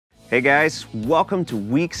Hey guys, welcome to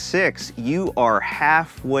week 6. You are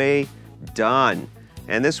halfway done.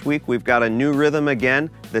 And this week we've got a new rhythm again,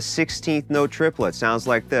 the 16th note triplet. Sounds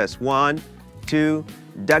like this. 1, 2,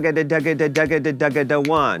 da-ga-da-da-ga-da-da-ga-da-da-ga-da,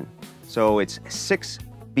 1. So it's 6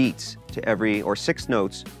 beats to every, or 6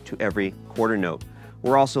 notes to every quarter note.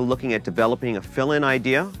 We're also looking at developing a fill-in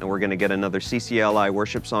idea, and we're going to get another CCLI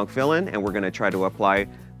worship song fill-in, and we're going to try to apply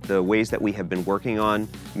the ways that we have been working on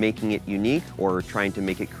making it unique or trying to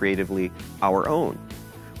make it creatively our own.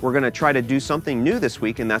 We're going to try to do something new this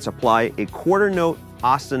week, and that's apply a quarter note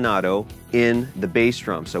ostinato in the bass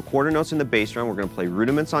drum. So quarter notes in the bass drum, we're going to play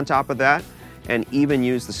rudiments on top of that, and even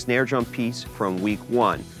use the snare drum piece from week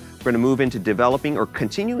 1. We're going to move into developing or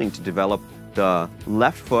continuing to develop the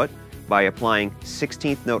left foot by applying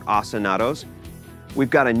 16th note ostinatos. We've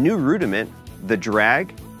got a new rudiment, the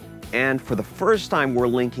drag, and for the first time we're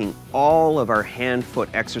linking all of our hand-foot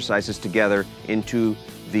exercises together into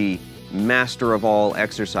the master of all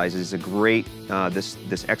exercises. It's a great,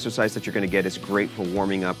 this exercise that you're going to get is great for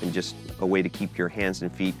warming up and just a way to keep your hands and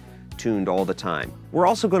feet tuned all the time. We're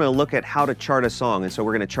also going to look at how to chart a song, and so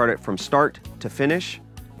we're going to chart it from start to finish,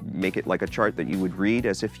 make it like a chart that you would read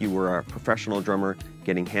as if you were a professional drummer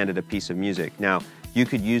getting handed a piece of music. Now, you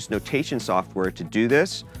could use notation software to do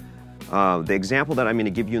this. The example that I'm going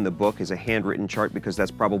to give you in the book is a handwritten chart because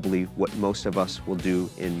that's probably what most of us will do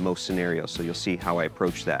in most scenarios. So you'll see how I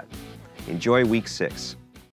approach that. Enjoy week 6.